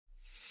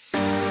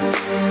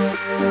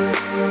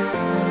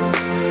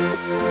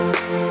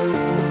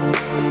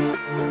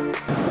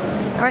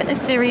at the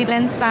Sirui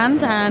lens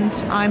stand, and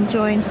I'm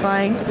joined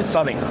by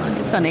Sony.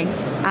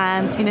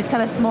 And you're going to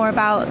tell us more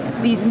about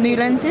these new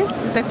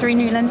lenses, the 3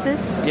 new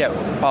lenses? Yeah.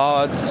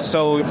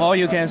 So all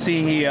you can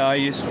see here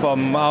is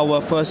from our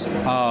first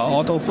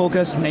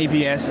autofocus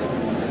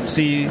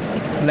APS-C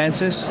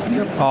lenses.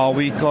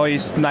 We call it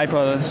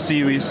Sniper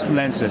series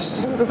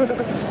lenses.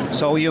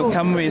 So you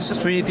come with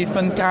 3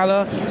 different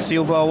color: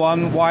 silver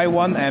one, white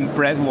one, and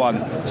black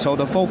one. So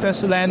the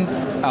focus length,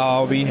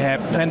 we have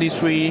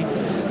 23,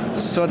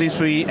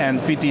 33,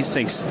 and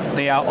 56.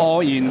 They are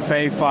all in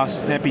very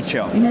fast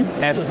aperture,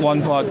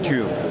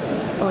 f1.2.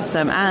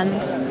 Awesome.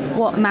 And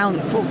what mount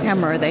for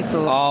camera are they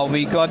for?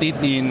 We got it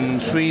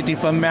in 3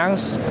 different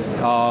mounts.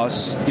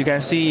 You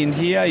can see in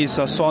here is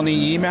a Sony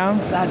E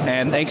mount,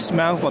 and X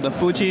mount for the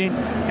Fuji,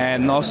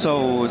 and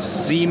also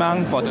Z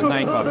mount for the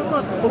Nikon.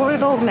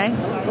 Okay.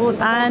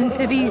 And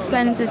do these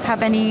lenses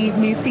have any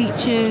new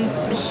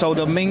features? So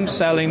the main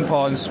selling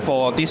points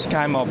for this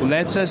kind of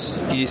lenses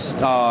is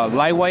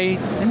lightweight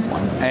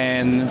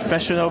and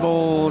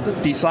fashionable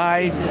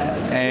design,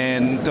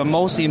 and the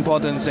most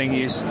important thing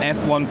is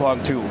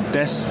f1.2.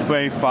 That's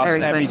very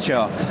fast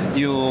aperture.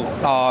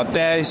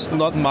 There is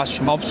not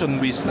much option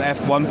with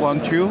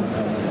f1.2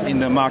 in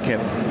the market.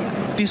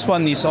 This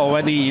one is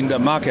already in the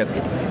market.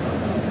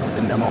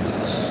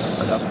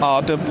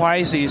 The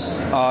price is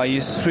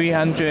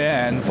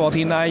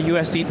 $349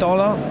 USD.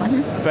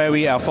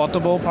 Very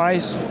affordable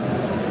price.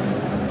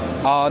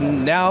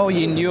 Now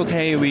in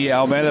UK we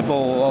are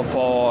available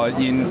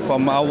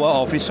from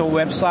our official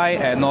website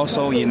and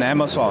also in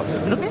Amazon.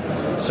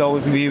 So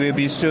we will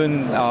be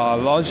soon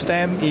launch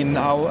them in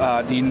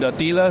the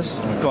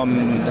dealers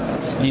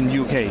in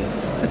UK.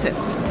 That's it.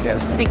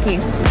 Yes. Thank you.